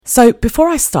So before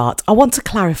I start, I want to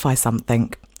clarify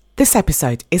something. This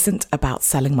episode isn't about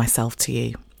selling myself to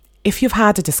you. If you've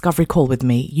had a discovery call with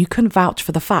me, you can vouch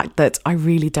for the fact that I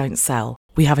really don't sell.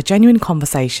 We have a genuine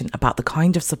conversation about the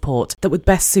kind of support that would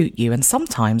best suit you, and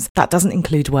sometimes that doesn't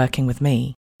include working with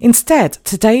me. Instead,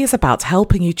 today is about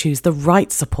helping you choose the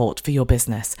right support for your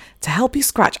business, to help you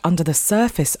scratch under the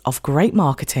surface of great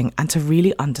marketing and to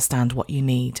really understand what you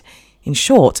need. In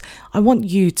short, I want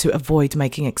you to avoid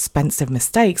making expensive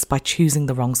mistakes by choosing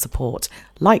the wrong support,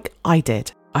 like I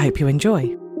did. I hope you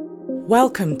enjoy.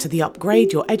 Welcome to the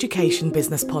Upgrade Your Education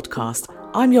Business podcast.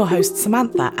 I'm your host,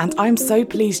 Samantha, and I'm so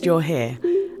pleased you're here.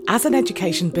 As an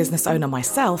education business owner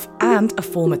myself and a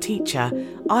former teacher,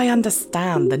 I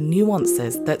understand the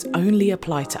nuances that only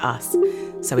apply to us.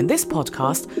 So in this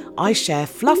podcast, I share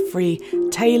fluff-free,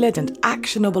 tailored and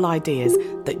actionable ideas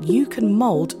that you can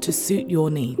mould to suit your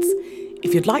needs.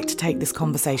 If you'd like to take this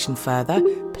conversation further,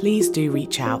 please do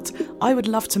reach out. I would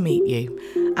love to meet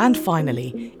you. And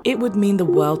finally, it would mean the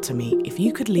world to me if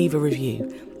you could leave a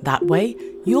review. That way,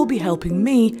 you'll be helping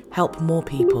me help more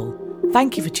people.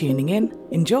 Thank you for tuning in.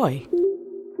 Enjoy.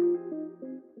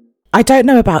 I don't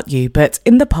know about you, but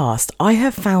in the past, I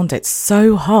have found it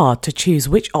so hard to choose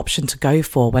which option to go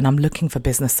for when I'm looking for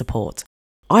business support.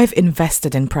 I've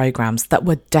invested in programs that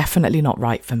were definitely not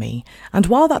right for me. And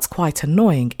while that's quite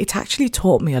annoying, it actually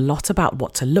taught me a lot about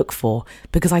what to look for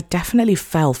because I definitely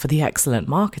fell for the excellent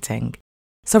marketing.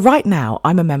 So right now,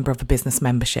 I'm a member of a business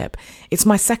membership. It's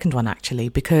my second one actually,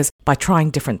 because by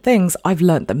trying different things, I've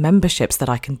learnt that memberships that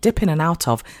I can dip in and out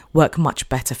of work much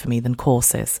better for me than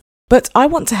courses. But I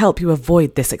want to help you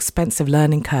avoid this expensive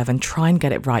learning curve and try and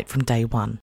get it right from day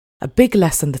one. A big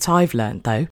lesson that I've learned,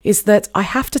 though, is that I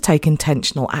have to take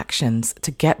intentional actions to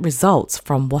get results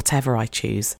from whatever I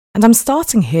choose. And I'm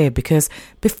starting here because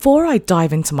before I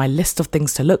dive into my list of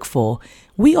things to look for,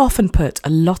 we often put a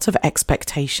lot of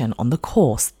expectation on the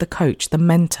course, the coach, the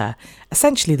mentor,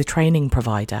 essentially the training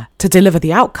provider, to deliver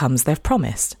the outcomes they've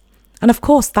promised. And of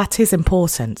course, that is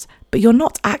important, but you're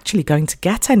not actually going to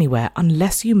get anywhere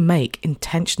unless you make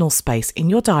intentional space in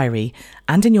your diary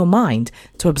and in your mind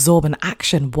to absorb and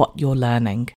action what you're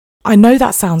learning. I know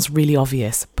that sounds really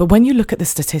obvious, but when you look at the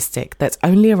statistic that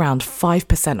only around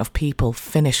 5% of people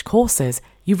finish courses,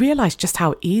 you realise just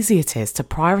how easy it is to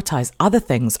prioritise other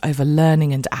things over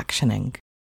learning and actioning.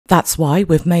 That's why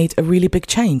we've made a really big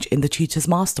change in the Tutors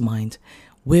Mastermind.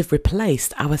 We've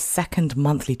replaced our second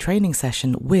monthly training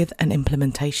session with an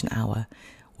implementation hour.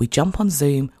 We jump on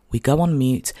Zoom, we go on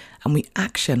mute, and we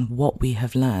action what we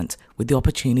have learnt with the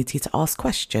opportunity to ask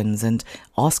questions and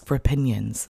ask for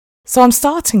opinions. So I'm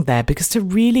starting there because to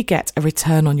really get a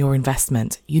return on your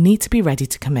investment, you need to be ready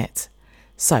to commit.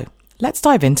 So let's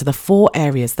dive into the 4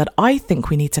 areas that I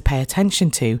think we need to pay attention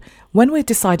to when we're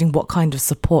deciding what kind of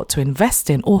support to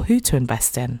invest in or who to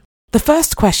invest in. The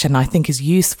first question I think is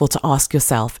useful to ask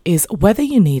yourself is whether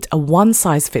you need a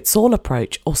one-size-fits-all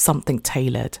approach or something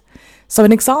tailored. So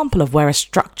an example of where a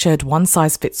structured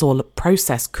one-size-fits-all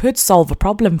process could solve a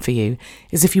problem for you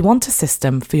is if you want a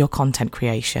system for your content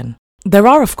creation. There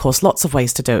are, of course, lots of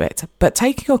ways to do it, but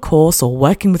taking a course or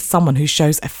working with someone who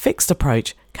shows a fixed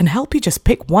approach can help you just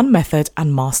pick one method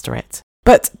and master it.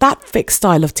 But that fixed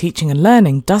style of teaching and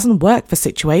learning doesn't work for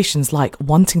situations like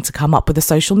wanting to come up with a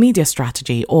social media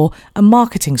strategy or a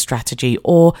marketing strategy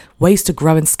or ways to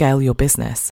grow and scale your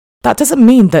business. That doesn't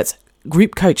mean that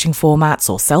group coaching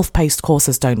formats or self-paced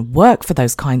courses don't work for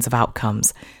those kinds of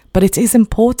outcomes, but it is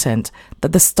important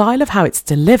that the style of how it's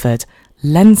delivered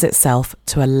lends itself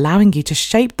to allowing you to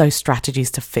shape those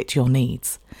strategies to fit your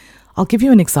needs. I'll give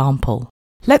you an example.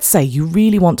 Let's say you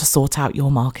really want to sort out your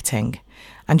marketing,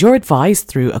 and you're advised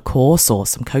through a course or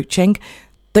some coaching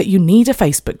that you need a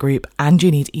Facebook group and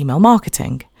you need email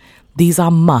marketing. These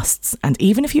are musts, and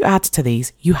even if you add to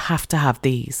these, you have to have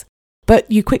these.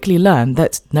 But you quickly learn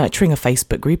that nurturing a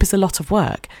Facebook group is a lot of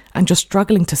work and you're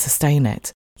struggling to sustain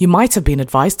it. You might have been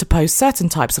advised to post certain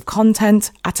types of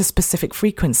content at a specific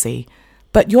frequency,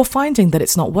 but you're finding that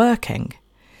it's not working.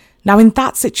 Now, in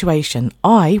that situation,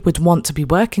 I would want to be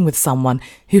working with someone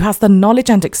who has the knowledge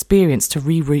and experience to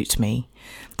reroute me.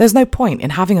 There's no point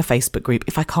in having a Facebook group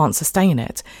if I can't sustain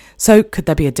it. So could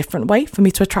there be a different way for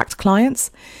me to attract clients?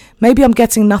 Maybe I'm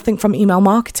getting nothing from email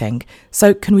marketing.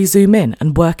 So can we zoom in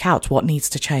and work out what needs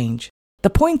to change? The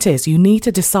point is you need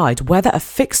to decide whether a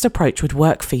fixed approach would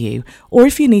work for you or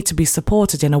if you need to be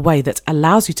supported in a way that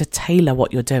allows you to tailor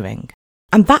what you're doing.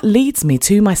 And that leads me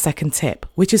to my second tip,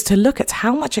 which is to look at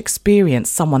how much experience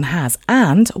someone has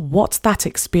and what that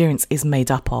experience is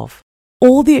made up of.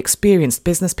 All the experienced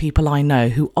business people I know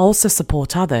who also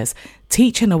support others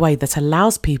teach in a way that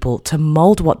allows people to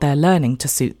mold what they're learning to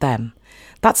suit them.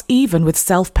 That's even with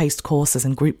self-paced courses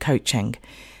and group coaching.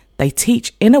 They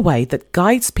teach in a way that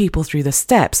guides people through the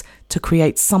steps to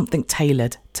create something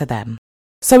tailored to them.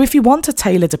 So if you want a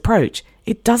tailored approach,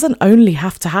 it doesn't only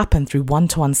have to happen through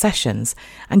one-to-one sessions,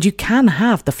 and you can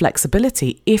have the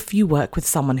flexibility if you work with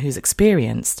someone who's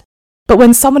experienced. But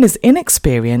when someone is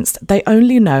inexperienced, they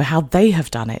only know how they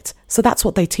have done it, so that's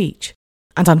what they teach.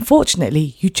 And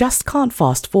unfortunately, you just can't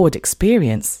fast forward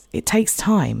experience. It takes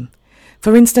time.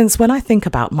 For instance, when I think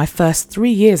about my first 3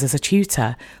 years as a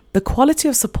tutor, the quality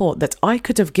of support that I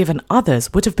could have given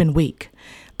others would have been weak.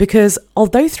 Because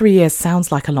although 3 years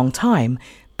sounds like a long time,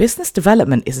 business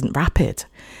development isn't rapid.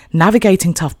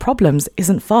 Navigating tough problems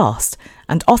isn't fast,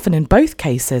 and often in both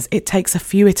cases, it takes a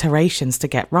few iterations to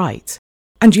get right.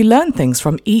 And you learn things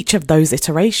from each of those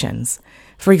iterations.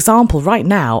 For example, right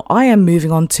now, I am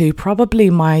moving on to probably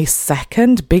my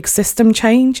second big system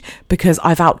change because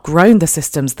I've outgrown the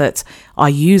systems that I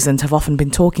use and have often been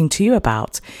talking to you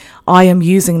about. I am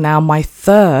using now my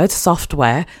third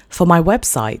software for my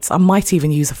websites. I might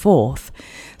even use a fourth.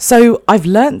 So I've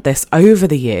learned this over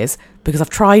the years because I've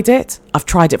tried it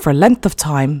for a length of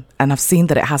time, and I've seen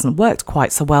that it hasn't worked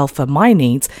quite so well for my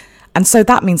needs. And so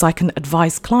that means I can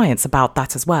advise clients about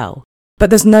that as well. But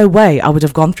there's no way I would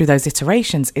have gone through those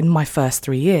iterations in my first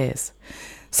 3 years.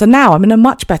 So now I'm in a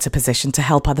much better position to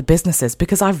help other businesses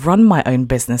because I've run my own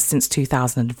business since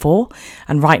 2004.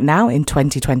 And right now in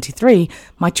 2023,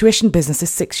 my tuition business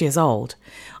is 6 years old.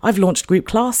 I've launched group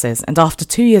classes, and after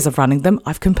 2 years of running them,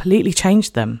 I've completely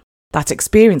changed them. That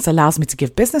experience allows me to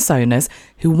give business owners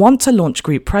who want to launch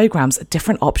group programs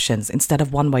different options instead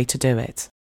of one way to do it.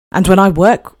 And when I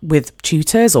work with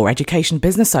tutors or education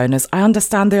business owners, I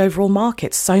understand the overall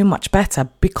market so much better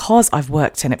because I've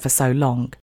worked in it for so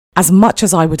long. As much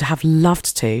as I would have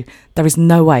loved to, there is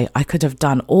no way I could have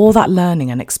done all that learning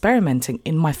and experimenting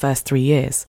in my first 3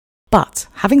 years. But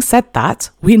having said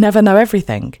that, we never know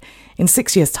everything. In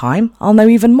 6 years' time, I'll know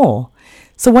even more.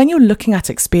 So when you're looking at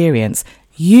experience,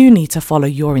 you need to follow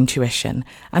your intuition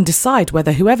and decide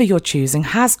whether whoever you're choosing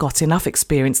has got enough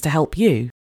experience to help you.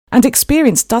 And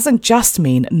experience doesn't just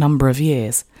mean number of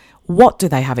years. What do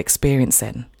they have experience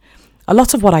in? A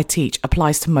lot of what I teach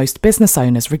applies to most business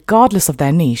owners regardless of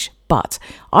their niche, but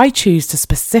I choose to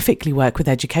specifically work with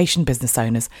education business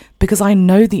owners because I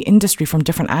know the industry from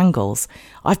different angles.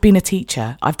 I've been a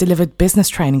teacher, I've delivered business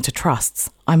training to trusts,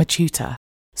 I'm a tutor.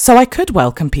 So I could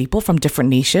welcome people from different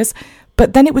niches,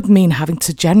 but then it would mean having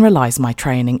to generalise my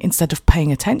training instead of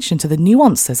paying attention to the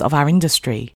nuances of our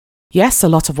industry. Yes, a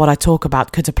lot of what I talk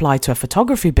about could apply to a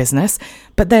photography business,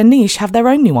 but their niche have their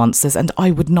own nuances and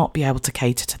I would not be able to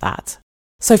cater to that.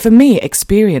 So for me,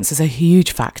 experience is a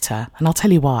huge factor, and I'll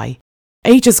tell you why.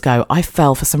 Ages ago, I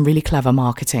fell for some really clever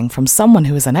marketing from someone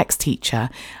who was an ex-teacher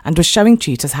and was showing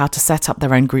tutors how to set up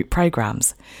their own group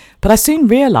programs. But I soon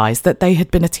realised that they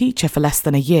had been a teacher for less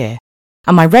than a year.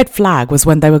 And my red flag was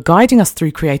when they were guiding us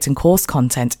through creating course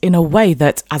content in a way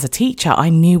that, as a teacher, I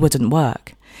knew wouldn't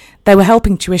work. They were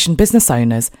helping tuition business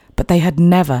owners, but they had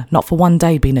never, not for one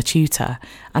day, been a tutor.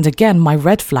 And again, my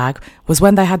red flag was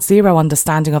when they had zero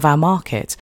understanding of our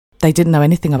market. They didn't know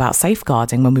anything about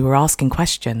safeguarding when we were asking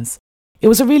questions. It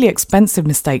was a really expensive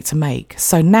mistake to make,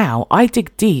 so now I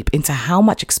dig deep into how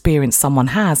much experience someone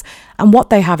has and what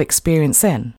they have experience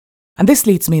in. And this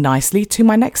leads me nicely to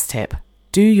my next tip: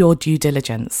 do your due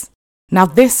diligence. Now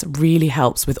this really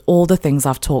helps with all the things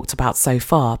I've talked about so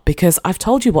far because I've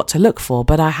told you what to look for,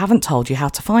 but I haven't told you how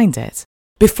to find it.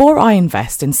 Before I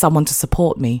invest in someone to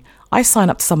support me, I sign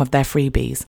up to some of their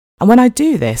freebies. And when I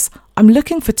do this, I'm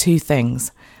looking for two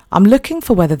things. I'm looking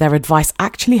for whether their advice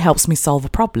actually helps me solve a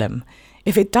problem.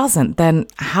 If it doesn't, then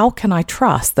how can I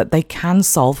trust that they can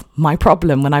solve my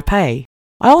problem when I pay?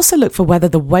 I also look for whether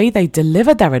the way they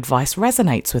deliver their advice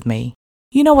resonates with me.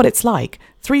 You know what it's like.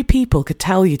 3 people could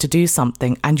tell you to do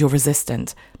something and you're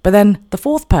resistant, but then the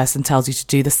 4th person tells you to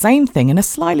do the same thing in a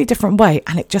slightly different way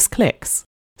and it just clicks.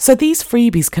 So these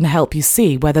freebies can help you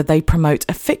see whether they promote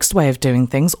a fixed way of doing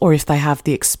things or if they have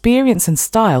the experience and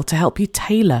style to help you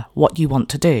tailor what you want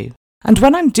to do. And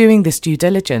when I'm doing this due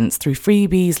diligence through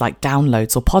freebies like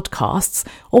downloads or podcasts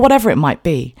or whatever it might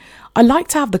be, I like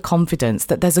to have the confidence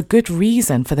that there's a good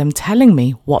reason for them telling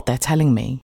me what they're telling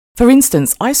me. For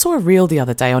instance, I saw a reel the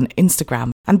other day on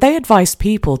Instagram and they advised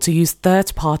people to use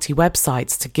third-party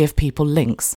websites to give people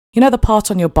links. You know the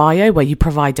part on your bio where you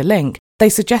provide a link? They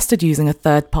suggested using a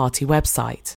third-party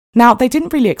website. Now, they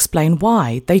didn't really explain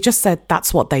why, they just said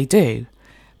that's what they do.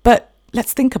 But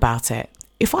let's think about it.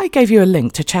 If I gave you a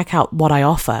link to check out what I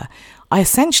offer, I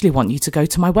essentially want you to go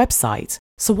to my website.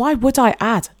 So why would I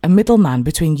add a middleman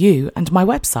between you and my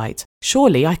website?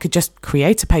 Surely I could just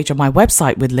create a page on my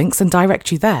website with links and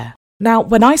direct you there. Now,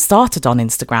 when I started on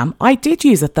Instagram, I did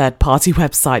use a third-party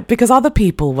website because other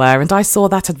people were and I saw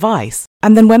that advice.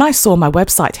 And then when I saw my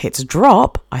website hit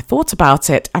drop, I thought about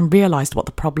it and realised what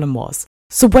the problem was.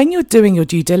 So when you're doing your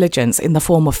due diligence in the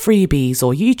form of freebies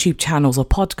or YouTube channels or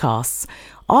podcasts,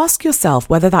 ask yourself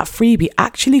whether that freebie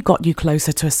actually got you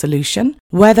closer to a solution,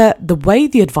 whether the way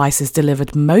the advice is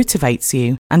delivered motivates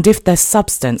you, and if there's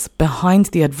substance behind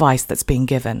the advice that's being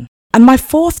given. And my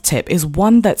fourth tip is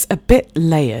one that's a bit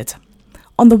layered.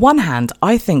 On the one hand,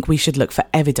 I think we should look for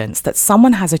evidence that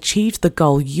someone has achieved the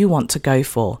goal you want to go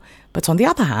for. But on the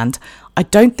other hand, I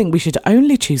don't think we should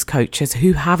only choose coaches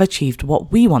who have achieved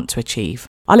what we want to achieve.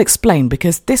 I'll explain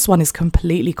because this one is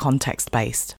completely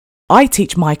context-based. I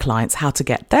teach my clients how to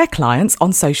get their clients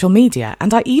on social media,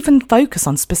 and I even focus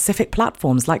on specific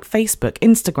platforms like Facebook,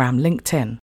 Instagram,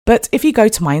 LinkedIn. But if you go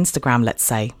to my Instagram, let's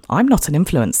say, I'm not an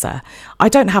influencer. I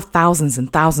don't have thousands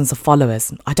and thousands of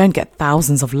followers. I don't get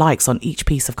thousands of likes on each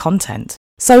piece of content.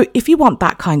 So if you want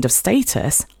that kind of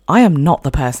status, I am not the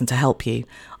person to help you.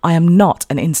 I am not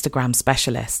an Instagram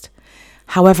specialist.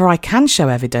 However, I can show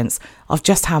evidence of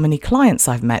just how many clients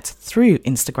I've met through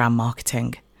Instagram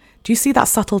marketing. Do you see that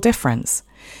subtle difference?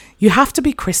 You have to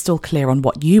be crystal clear on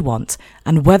what you want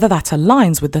and whether that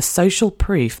aligns with the social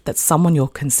proof that someone you're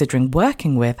considering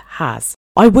working with has.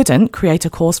 I wouldn't create a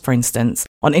course, for instance,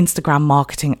 on Instagram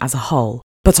marketing as a whole,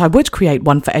 but I would create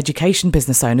one for education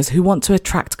business owners who want to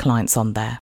attract clients on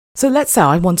there. So let's say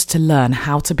I wanted to learn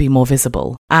how to be more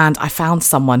visible and I found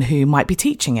someone who might be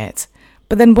teaching it.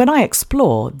 But then when I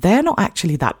explore, they're not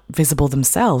actually that visible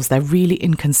themselves. They're really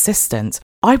inconsistent.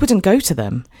 I wouldn't go to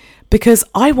them because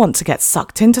I want to get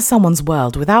sucked into someone's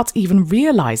world without even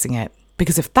realizing it.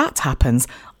 Because if that happens,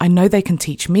 I know they can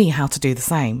teach me how to do the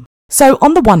same. So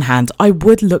on the one hand, I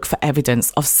would look for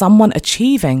evidence of someone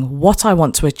achieving what I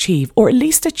want to achieve, or at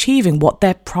least achieving what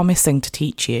they're promising to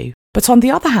teach you. But on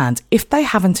the other hand, if they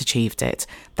haven't achieved it,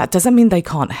 that doesn't mean they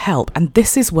can't help. And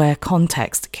this is where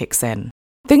context kicks in.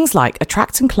 Things like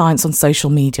attracting clients on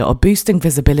social media or boosting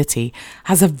visibility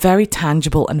has a very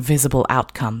tangible and visible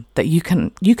outcome that you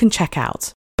can check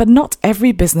out. But not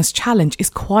every business challenge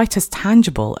is quite as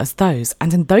tangible as those.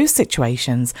 And in those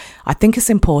situations, I think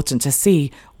it's important to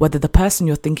see whether the person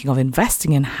you're thinking of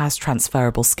investing in has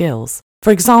transferable skills.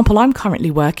 For example, I'm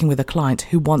currently working with a client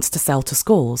who wants to sell to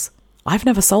schools. I've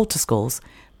never sold to schools,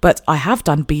 but I have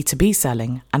done B2B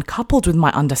selling, and coupled with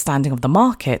my understanding of the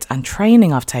market and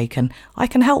training I've taken, I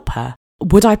can help her.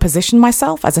 Would I position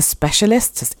myself as a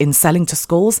specialist in selling to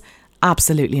schools?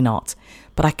 Absolutely not.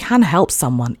 But I can help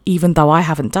someone even though I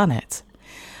haven't done it.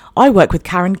 I work with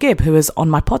Karen Gibb, who was on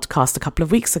my podcast a couple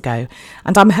of weeks ago,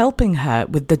 and I'm helping her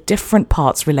with the different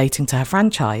parts relating to her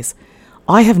franchise.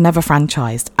 I have never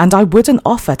franchised, and I wouldn't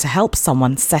offer to help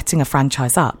someone setting a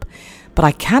franchise up. But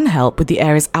I can help with the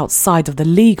areas outside of the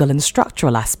legal and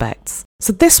structural aspects.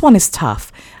 So this one is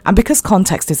tough, and because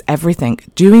context is everything,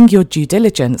 doing your due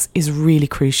diligence is really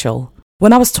crucial.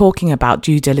 When I was talking about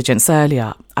due diligence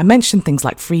earlier, I mentioned things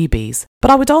like freebies, but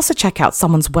I would also check out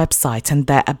someone's website and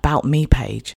their About Me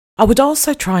page. I would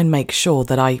also try and make sure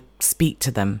that I speak to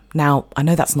them. Now, I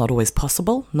know that's not always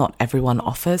possible. Not everyone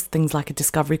offers things like a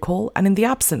discovery call, and in the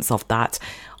absence of that,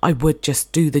 I would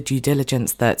just do the due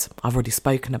diligence that I've already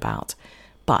spoken about.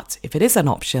 But if it is an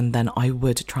option, then I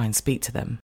would try and speak to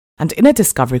them. And in a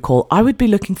discovery call, I would be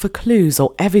looking for clues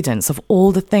or evidence of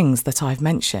all the things that I've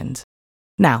mentioned.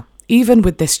 Now, even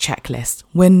with this checklist,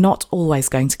 we're not always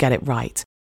going to get it right.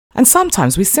 And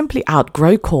sometimes we simply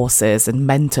outgrow courses and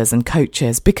mentors and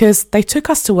coaches because they took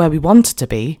us to where we wanted to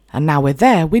be, and now we're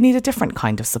there, we need a different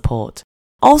kind of support.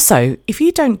 Also, if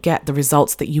you don't get the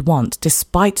results that you want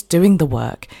despite doing the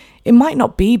work, it might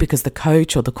not be because the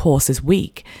coach or the course is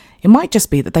weak. It might just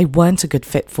be that they weren't a good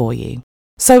fit for you.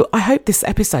 So I hope this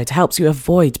episode helps you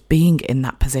avoid being in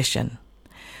that position.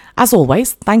 As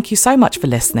always, thank you so much for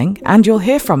listening, and you'll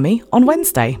hear from me on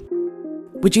Wednesday.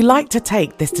 Would you like to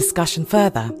take this discussion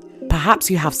further? Perhaps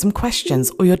you have some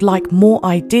questions or you'd like more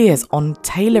ideas on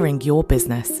tailoring your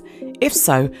business. If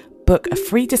so, book a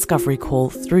free discovery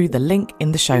call through the link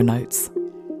in the show notes.